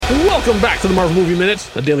Welcome back to the Marvel Movie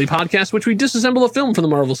Minute, a daily podcast which we disassemble a film from the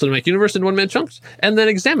Marvel Cinematic Universe in one-minute chunks and then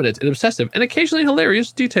examine it in obsessive and occasionally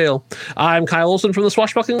hilarious detail. I'm Kyle Olson from the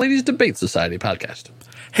Swashbuckling Ladies Debate Society podcast.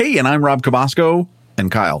 Hey, and I'm Rob Cabasco.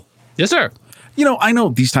 And Kyle. Yes, sir. You know, I know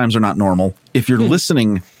these times are not normal. If you're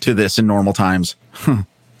listening to this in normal times,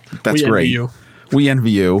 that's great. Envy you. We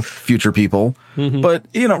envy you, future people. But,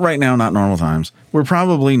 you know, right now, not normal times. We're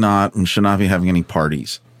probably not and should not be having any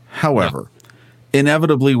parties. However,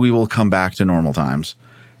 inevitably, we will come back to normal times.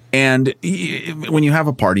 And when you have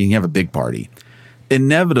a party and you have a big party,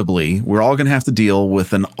 inevitably, we're all going to have to deal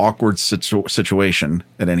with an awkward situation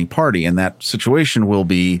at any party. And that situation will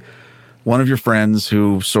be one of your friends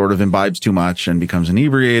who sort of imbibes too much and becomes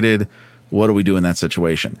inebriated. What do we do in that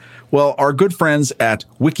situation? Well, our good friends at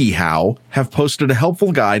WikiHow have posted a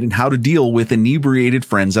helpful guide on how to deal with inebriated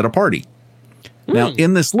friends at a party. Now,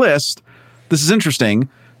 in this list, this is interesting.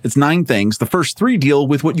 It's 9 things. The first 3 deal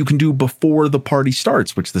with what you can do before the party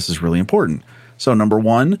starts, which this is really important. So number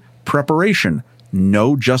 1, preparation.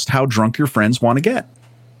 Know just how drunk your friends want to get.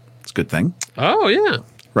 It's a good thing. Oh, yeah.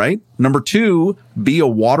 Right? Number 2, be a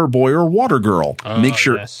water boy or water girl. Make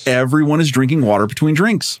sure everyone is drinking water between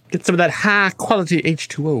drinks. Get some of that high quality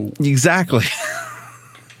H2O. Exactly.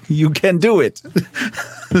 You can do it.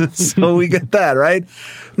 So we get that, right?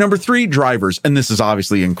 Number 3, drivers. And this is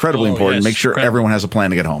obviously incredibly important. Make sure everyone has a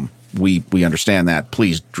plan to get home. We understand that.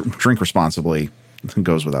 Please drink responsibly. It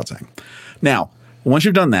goes without saying. Now, once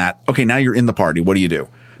you've done that, okay, now you're in the party. What do you do?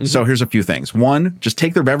 So here's a few things. 1, just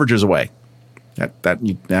take their beverages away.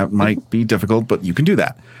 That might be difficult, but you can do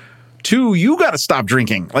that. 2, you got to stop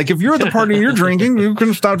drinking. Like if you're at the party and you're drinking, you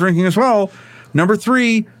can stop drinking as well. Number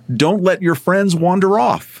 3, don't let your friends wander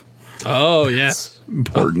off. Oh, yes.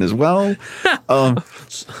 Important as well.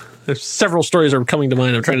 Several stories are coming to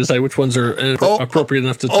mind. I'm trying to decide which ones are appropriate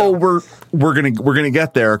enough to tell. We're gonna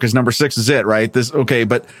get there because number 6 is it, right?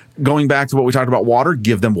 But going back to what we talked about, water,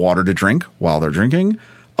 give them water to drink while they're drinking.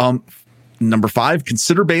 Number 5,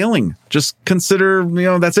 consider bailing. Just consider,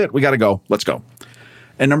 that's it. We got to go. Let's go.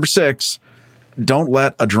 And number 6, don't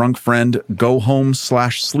let a drunk friend go home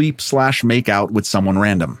 /sleep/ make out with someone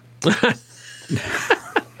random.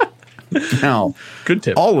 Now, good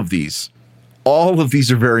tip. All of these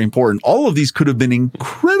are very important. All of these could have been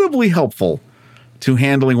incredibly helpful to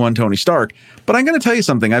handling one Tony Stark. But I'm going to tell you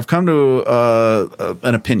something. I've come to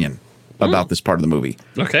an opinion about this part of the movie.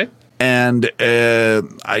 Okay. And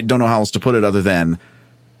I don't know how else to put it other than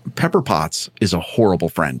Pepper Potts is a horrible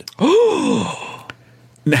friend.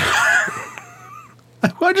 Now,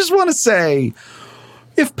 I just want to say,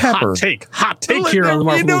 if Pepper... Hot take here on the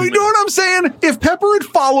Marvel Movie. You know what I'm saying? If Pepper had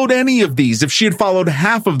followed any of these, if she had followed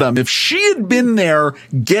half of them, if she had been there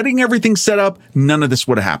getting everything set up, none of this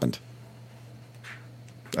would have happened.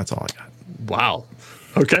 That's all I got. Wow.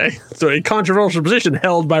 Okay, so a controversial position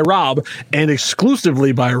held by Rob and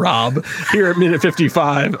exclusively by Rob here at minute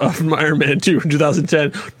 55 of Iron Man 2 in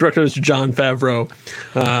 2010, director Mr. Jon Favreau,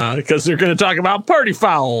 because they're going to talk about party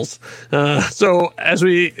fouls. So as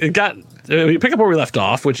we pick up where we left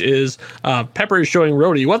off, which is Pepper is showing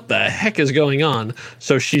Rhodey what the heck is going on.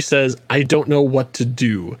 So she says, I don't know what to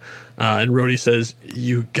do. And Rhodey says,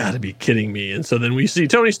 you got to be kidding me. And so then we see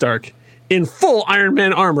Tony Stark in full Iron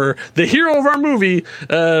Man armor, the hero of our movie,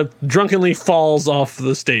 drunkenly falls off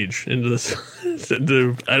the stage into this.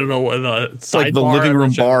 I don't know what sidebar. Like the living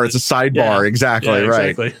room bar. It's a sidebar. Exactly.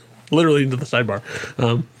 Right. Exactly. Literally into the sidebar.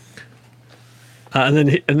 And then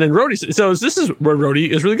Rhodey. So this is where Rhodey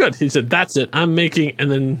is really good. He said, "That's it. I'm making." And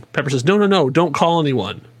then Pepper says, "No. Don't call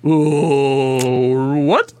anyone." Ooh,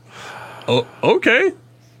 what? Oh, okay.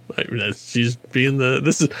 She's being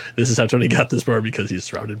this is how Tony got this far because he's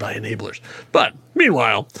surrounded by enablers. But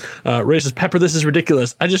meanwhile, Ray says, Pepper, this is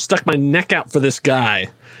ridiculous. I just stuck my neck out for this guy.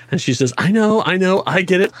 And she says, I know, I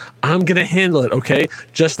get it. I'm gonna handle it, okay?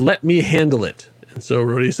 Just let me handle it. And so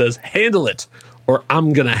Rhodey says, handle it, or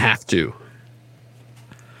I'm gonna have to.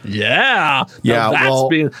 Yeah. Well,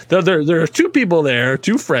 there are 2 people there,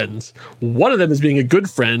 2 friends. One of them is being a good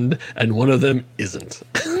friend, and one of them isn't.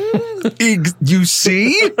 You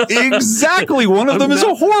see? Exactly. One of them is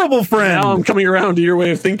a horrible friend. Now I'm coming around to your way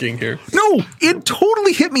of thinking here. No, it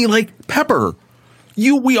totally hit me like Pepper.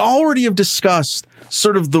 We already have discussed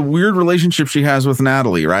sort of the weird relationship she has with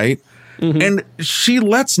Natalie, right? Mm-hmm. And she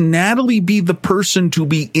lets Natalie be the person to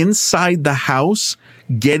be inside the house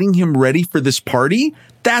getting him ready for this party.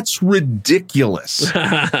 That's ridiculous.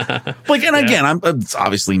 Again, it's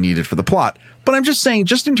obviously needed for the plot, but I'm just saying,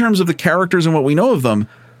 just in terms of the characters and what we know of them,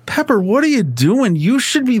 Pepper, what are you doing? You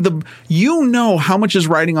should be how much is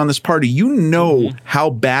riding on this party. You know how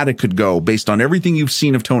bad it could go based on everything you've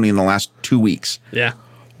seen of Tony in the last 2 weeks. Yeah.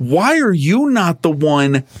 why are you not the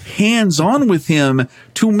one hands-on with him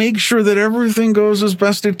to make sure that everything goes as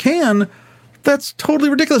best it can? That's totally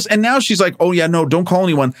ridiculous. And now she's like, oh yeah, no, don't call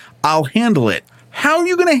anyone. I'll handle it. How are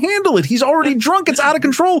you going to handle it? He's already drunk. It's out of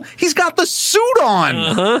control. He's got the suit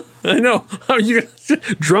on. I know. How are you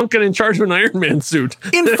drunk and in charge of an Iron Man suit?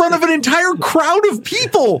 In front of an entire crowd of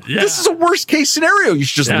people. Yeah. This is a worst case scenario. You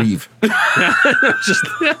should just leave.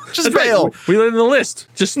 Just bail. Right. We live in the list.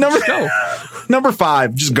 Just go. Number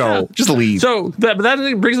 5, just go. Yeah. Just leave. So that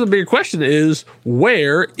brings up the bigger question is,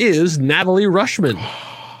 where is Natalie Rushman?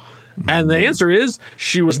 And the answer is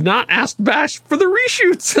she was not asked back for the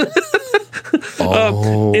reshoots.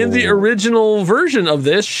 In the original version of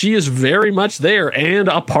this, she is very much there and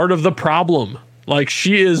a part of the problem. Like,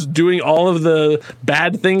 she is doing all of the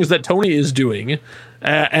bad things that Tony is doing,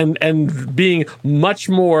 and being much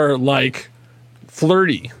more like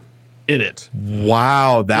flirty in it.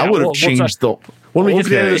 Wow, that would have changed the. When we get to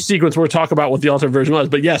the end of the sequence, we'll talk about what the alternate version was.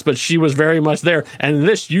 But yes, but she was very much there. And in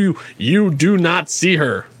this, you do not see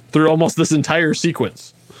her through almost this entire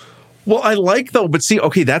sequence. Well, I like though, but see,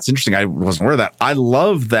 okay, that's interesting. I wasn't aware of that. I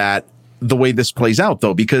love that the way this plays out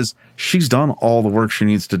though, because she's done all the work she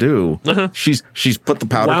needs to do. She's put the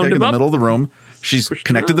powder keg in the middle of the room. She's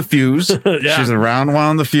connected the fuse. Yeah. She's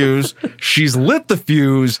wound the fuse. She's lit the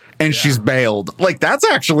fuse, and she's bailed. Like, that's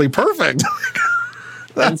actually perfect.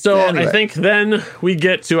 And so anyway. I think then we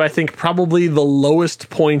get to, I think, probably the lowest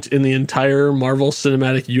point in the entire Marvel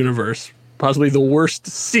Cinematic Universe. Possibly the worst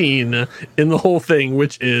scene in the whole thing,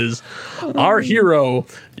 which is our hero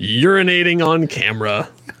urinating on camera.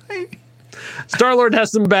 Star-Lord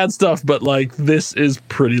has some bad stuff, but, like, this is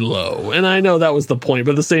pretty low. And I know that was the point,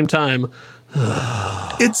 but at the same time...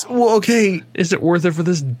 okay. Is it worth it for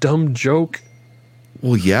this dumb joke?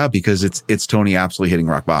 Well, yeah, because it's Tony absolutely hitting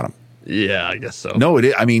rock bottom. Yeah, I guess so. No, it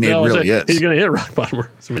is. I mean, it really is. He's going to hit rock bottom.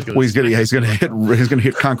 He's going to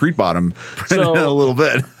hit concrete bottom in a little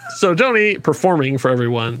bit. So Tony, performing for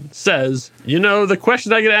everyone, says, the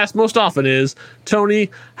question I get asked most often is, Tony,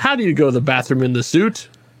 how do you go to the bathroom in the suit?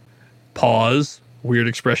 Pause. Weird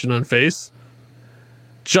expression on face.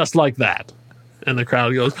 Just like that. And the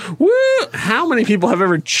crowd goes, woo! How many people have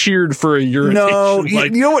ever cheered for a urination? No,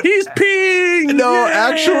 like, you know what? He's peeing! No, Yay!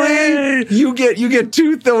 actually, you get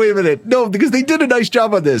two. No, wait a minute. No, because they did a nice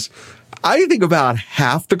job on this. I think about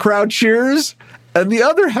half the crowd cheers, and the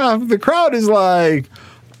other half of the crowd is like,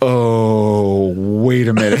 oh, wait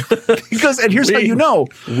a minute. And here's how you know.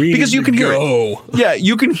 Because you can hear it. Yeah,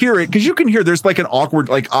 you can hear it. Because you can hear there's like an awkward,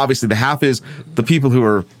 like, obviously the half is the people who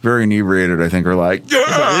are very inebriated, I think, are like,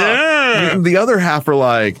 yeah! And the other half are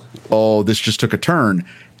like, oh, this just took a turn.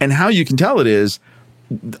 And how you can tell it is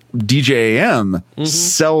DJ AM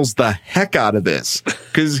sells the heck out of this.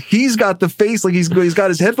 Because he's got the face, like he's got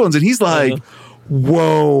his headphones, and he's like,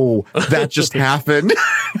 whoa, that just happened.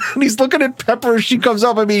 And he's looking at Pepper as she comes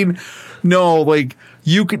up. I mean, no, like,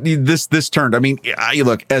 you could this turned. I mean,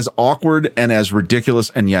 look, as awkward and as ridiculous,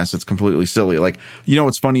 and yes, it's completely silly. Like,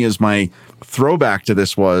 what's funny is my throwback to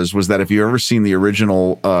this was that if you ever seen the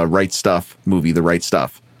original Right Stuff movie, The Right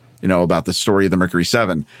Stuff, about the story of the Mercury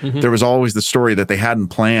 7, there was always the story that they hadn't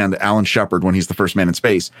planned Alan Shepard when he's the first man in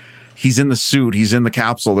space. He's in the suit, he's in the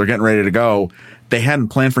capsule, they're getting ready to go. They hadn't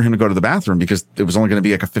planned for him to go to the bathroom because it was only going to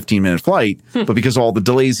be like a 15-minute flight. But because of all the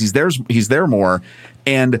delays, he's there more.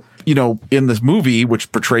 And, in this movie,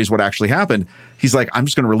 which portrays what actually happened, he's like, I'm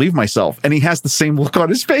just going to relieve myself. And he has the same look on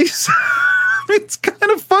his face. It's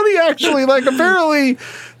kind of funny, actually. Like, apparently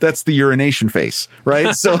that's the urination face,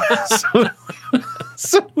 right? So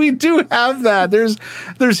we do have that. There's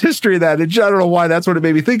history of that. And I don't know why that's what it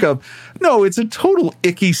made me think of. No, it's a total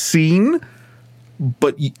icky scene,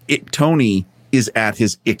 but Tony is at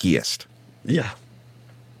his ickiest. Yeah.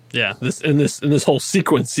 Yeah. In this whole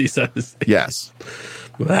sequence, he says. Yes.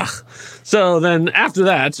 So then after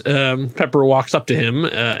that, Pepper walks up to him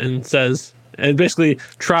and says, and basically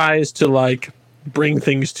tries to, like, bring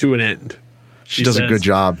things to an end. She does a good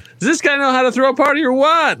job. Does this guy know how to throw a party or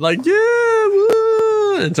what? Like, yeah,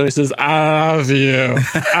 woo. And so he says, I love you.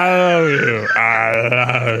 I love you. I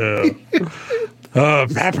love you. Oh,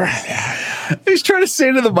 Pepper. He's trying to say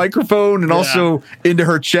into the microphone and also into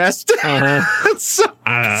her chest. It's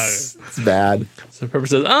bad. So Pepper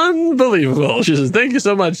says, unbelievable. She says, thank you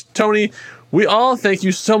so much, Tony. We all thank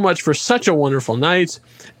you so much for such a wonderful night.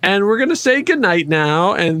 And we're going to say goodnight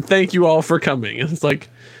now. And thank you all for coming. And it's like,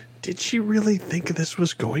 did she really think this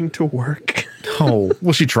was going to work? No.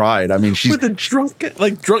 Well, she tried. I mean, she's with a drunk.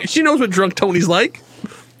 She knows what drunk Tony's like.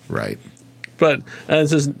 Right. But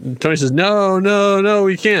Tony says, no,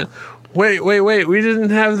 we can't. Wait. We didn't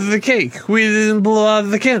have the cake. We didn't blow out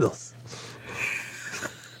the candles.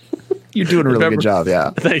 You're doing a really Pepper- good job. Yeah.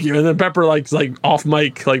 Thank you. And then Pepper, like off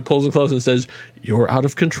mic, like pulls him close and says, "You're out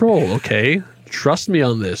of control, okay? Trust me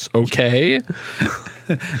on this, okay?"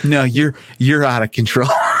 No, you're out of control.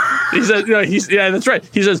 He says, yeah, that's right.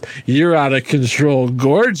 He says, "You're out of control,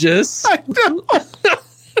 gorgeous."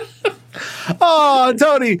 Oh,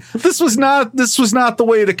 Tony, this was not the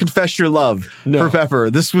way to confess your love for Pepper.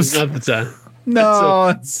 This was Not the time. no.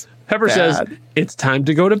 It's Pepper bad. says, "It's time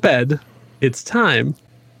to go to bed. It's time."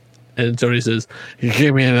 And Tony says, "You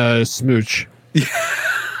give me another smooch."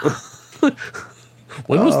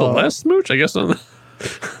 When was the last smooch? I guess on the...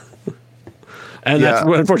 And that's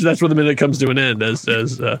unfortunately that's where the minute comes to an end as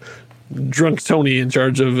drunk Tony in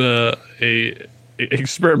charge of a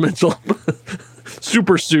experimental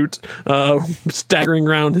super suit staggering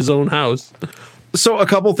around his own house. So a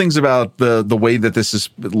couple things about the way that this is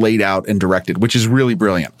laid out and directed, which is really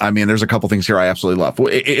brilliant. I mean, there's a couple things here I absolutely love.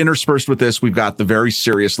 Interspersed with this, we've got the very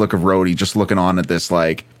serious look of Rhodey just looking on at this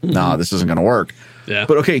like, nah, this isn't going to work. Yeah.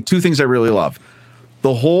 But okay, two things I really love.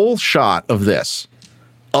 The whole shot of this,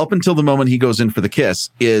 up until the moment he goes in for the kiss,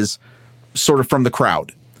 is sort of from the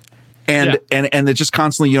crowd. And it's just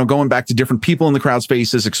constantly, going back to different people in the crowd's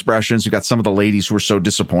faces, expressions. You got some of the ladies who are so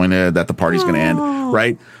disappointed that the party's going to end,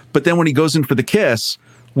 right? But then when he goes in for the kiss,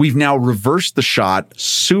 we've now reversed the shot,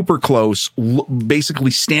 super close,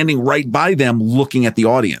 basically standing right by them, looking at the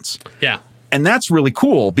audience. Yeah. And that's really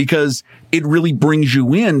cool because it really brings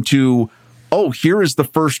you into, oh, here is the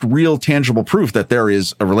first real tangible proof that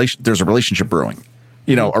there's a relationship brewing.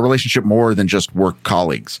 A relationship more than just work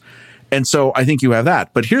colleagues. And so I think you have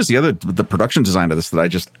that. But here's the production design of this that I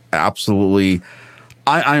just absolutely,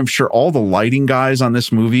 I am sure all the lighting guys on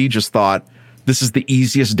this movie just thought this is the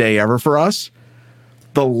easiest day ever for us.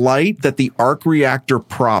 The light that the arc reactor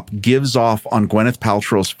prop gives off on Gwyneth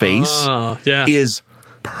Paltrow's face is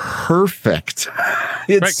perfect.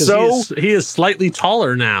 It's right, he is slightly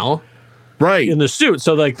taller now. Right. In the suit.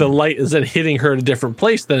 So like the light is then hitting her at a different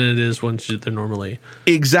place than it is when they're normally.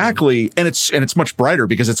 Exactly. And it's much brighter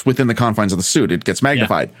because it's within the confines of the suit. It gets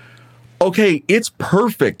magnified. Yeah. Okay, it's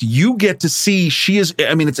perfect. You get to see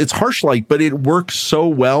it's harsh light, but it works so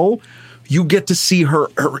well. You get to see her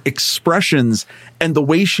expressions and the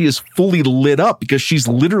way she is fully lit up because she's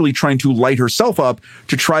literally trying to light herself up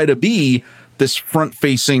to try to be this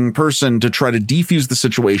front-facing person to try to defuse the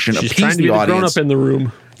situation, she's appease trying to the be audience. The grown-up in the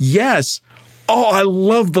room. Yes. Oh, I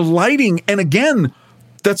love the lighting. And again,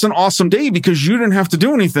 that's an awesome day because you didn't have to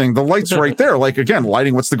do anything. The light's right there. Like, again,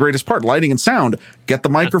 lighting, what's the greatest part? Lighting and sound. Get the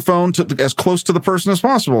microphone as close to the person as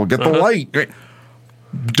possible. Get the light.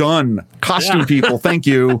 Done. Costume people, thank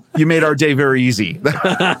you. You made our day very easy. Would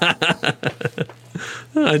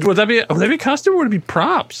that be a costume or would it be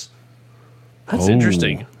props? That's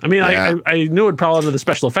interesting. I mean, yeah. I knew it'd probably under the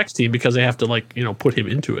special effects team because they have to put him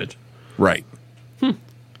into it. Right.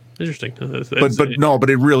 Interesting. But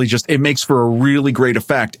it really it makes for a really great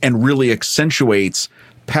effect and really accentuates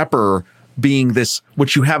Pepper being this,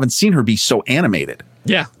 which you haven't seen her be so animated.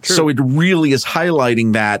 Yeah. True. So it really is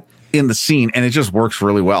highlighting that in the scene and it just works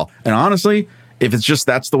really well. And honestly, if it's just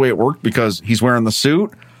that's the way it worked because he's wearing the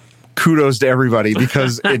suit, kudos to everybody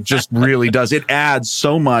because it just really does. It adds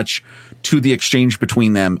so much to the exchange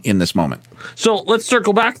between them in this moment. So let's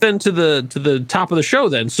circle back then to the top of the show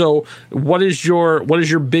then. So what is your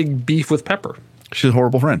big beef with Pepper? She's a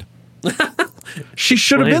horrible friend. She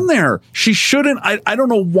should have been there. She shouldn't. I don't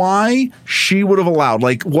know why she would have allowed.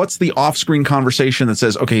 Like, what's the off-screen conversation that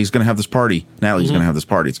says, okay, he's going to have this party. Natalie's going to have this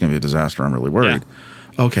party. It's going to be a disaster. I'm really worried.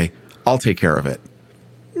 Yeah. Okay, I'll take care of it.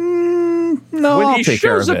 No, when I'll he take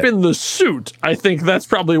care of shows up it. in the suit, I think that's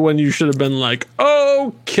probably when you should have been like,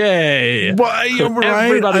 okay,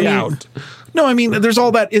 everybody out. No, I mean, there's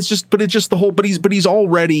all that. It's just the whole. But he's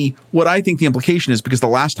already. What I think the implication is because the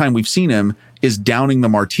last time we've seen him is downing the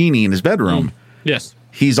martini in his bedroom. Yes,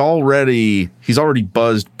 he's already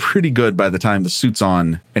buzzed pretty good by the time the suit's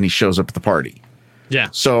on and he shows up at the party. Yeah.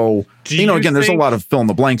 So again, there's a lot of fill in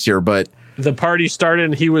the blanks here, but. The party started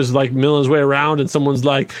and he was like milling his way around and someone's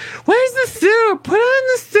like, where's the suit? Put on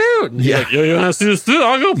the suit. And he's like, you want to see the suit?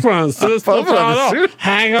 I'll go put on the suit.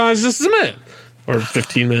 Hang on just a minute. Or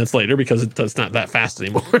 15 minutes later because it's not that fast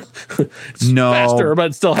anymore. It's faster,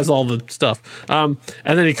 but it still has all the stuff. And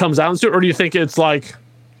then he comes out in the suit. Or do you think it's like,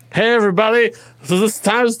 hey, everybody, so this is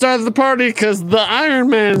time to start the party because the Iron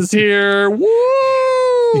Man's here. Woo!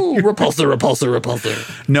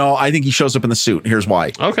 Repulsor. No, I think he shows up in the suit. Here's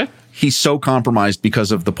why. Okay. He's so compromised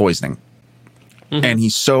because of the poisoning.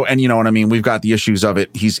 Mm-hmm. And you know what I mean? We've got the issues of it.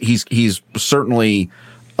 He's certainly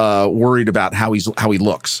worried about how he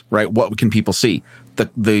looks, right? What can people see?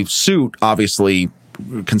 The suit obviously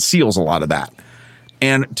conceals a lot of that.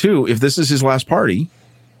 And two, if this is his last party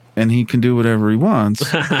and he can do whatever he wants,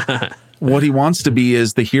 what he wants to be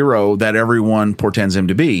is the hero that everyone portends him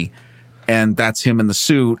to be. And that's him in the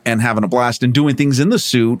suit and having a blast and doing things in the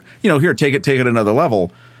suit. Here, take it another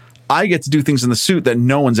level. I get to do things in the suit that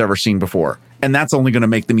no one's ever seen before. And that's only going to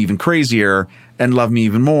make them even crazier and love me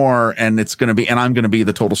even more. And I'm going to be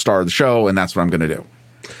the total star of the show. And that's what I'm going to do.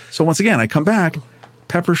 So once again, I come back.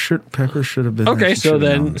 Pepper should have been okay.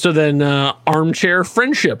 There. So then, armchair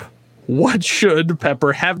friendship. What should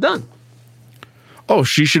Pepper have done? Oh,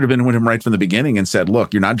 she should have been with him right from the beginning and said,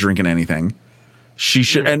 "Look, you're not drinking anything." She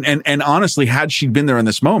should, and honestly, had she been there in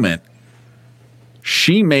this moment,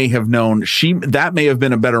 she may have known. That may have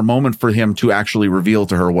been a better moment for him to actually reveal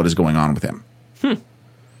to her what is going on with him.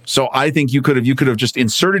 So I think you could have just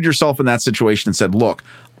inserted yourself in that situation and said, "Look,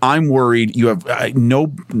 I'm worried. You have no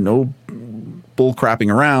bull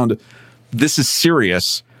crapping around. This is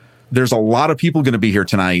serious. There's a lot of people going to be here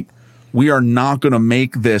tonight. We are not going to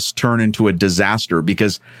make this turn into a disaster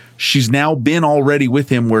because she's now been already with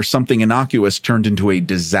him where something innocuous turned into a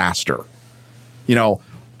disaster.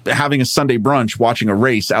 Having a Sunday brunch, watching a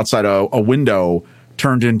race outside a window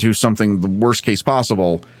turned into something the worst case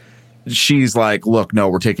possible. She's like, look, no,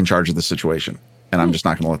 we're taking charge of the situation and I'm just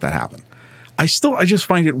not going to let that happen. I just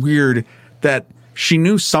find it weird that she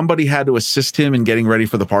knew somebody had to assist him in getting ready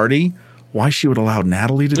for the party. Why she would allow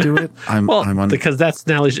Natalie to do it? Because that's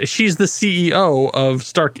Natalie. She's the CEO of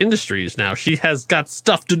Stark Industries now. She has got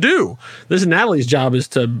stuff to do. This Natalie's job is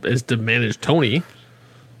to manage Tony.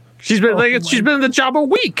 She's been she's been in the job a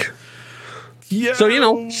week. Yeah. So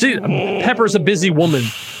Pepper's a busy woman.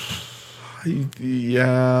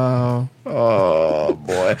 Yeah. Oh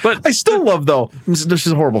boy. But I still love though. She's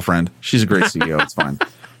a horrible friend. She's a great CEO. It's fine.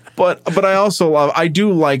 But I also I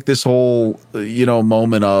do like this whole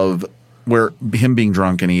moment of where him being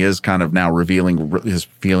drunk and he is kind of now revealing his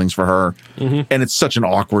feelings for her. Mm-hmm. And it's such an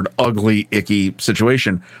awkward, ugly, icky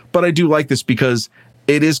situation. But I do like this because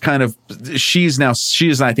it is kind of, she is,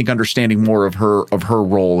 I think, understanding more of her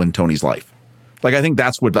role in Tony's life. Like, I think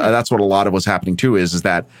that's what a lot of what's happening too is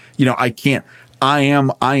that, I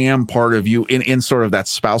am part of you in sort of that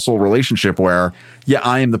spousal relationship where,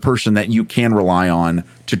 I am the person that you can rely on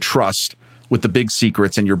to trust with the big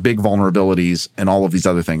secrets and your big vulnerabilities and all of these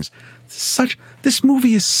other things. This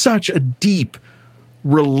movie is such a deep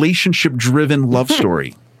relationship-driven love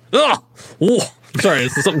story. Oh, sorry,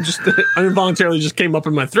 something just involuntarily just came up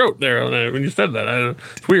in my throat there when you said that.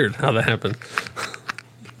 It's weird how that happened.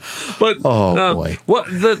 But boy,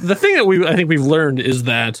 the thing that I think we've learned is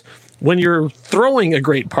that when you're throwing a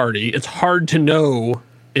great party, it's hard to know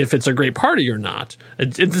if it's a great party or not.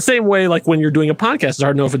 It's the same way like when you're doing a podcast, it's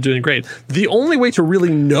hard to know if it's doing great. The only way to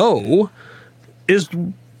really know is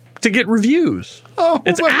to get reviews.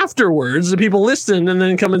 It's afterwards that people listen and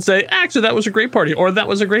then come and say, actually, that was a great party or that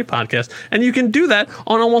was a great podcast. And you can do that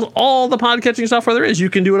on almost all the podcasting software there is.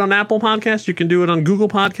 You can do it on Apple Podcasts. You can do it on Google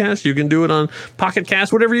Podcasts. You can do it on Pocket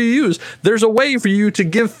Cast, whatever you use. There's a way for you to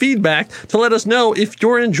give feedback to let us know if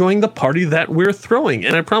you're enjoying the party that we're throwing.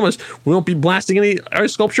 And I promise we won't be blasting any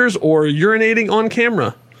ice sculptures or urinating on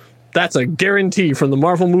camera. That's a guarantee from the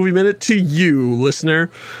Marvel Movie Minute to you,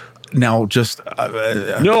 listener. Now, just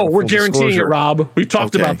no, we're guaranteeing it, Rob. We've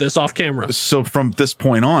talked about this off camera. So from this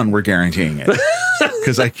point on, we're guaranteeing it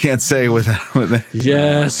because I can't say without.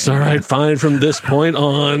 Yes, all right, fine. From this point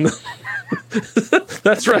on,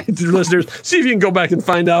 that's right, listeners. See if you can go back and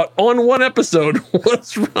find out on one episode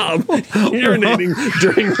what's Rob urinating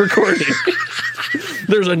during recording.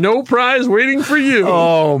 There's a no prize waiting for you.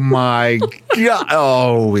 Oh my god!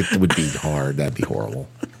 Oh, it would be hard. That'd be horrible.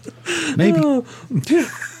 Maybe.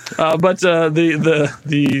 But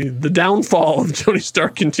the downfall of Tony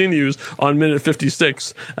Stark continues on minute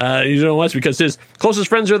 56. You know why? It's because his closest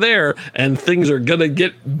friends are there, and things are gonna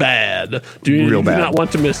get bad. You do not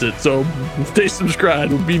want to miss it. So stay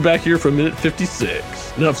subscribed. We'll be back here for minute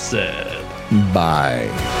 56. Enough said. Bye.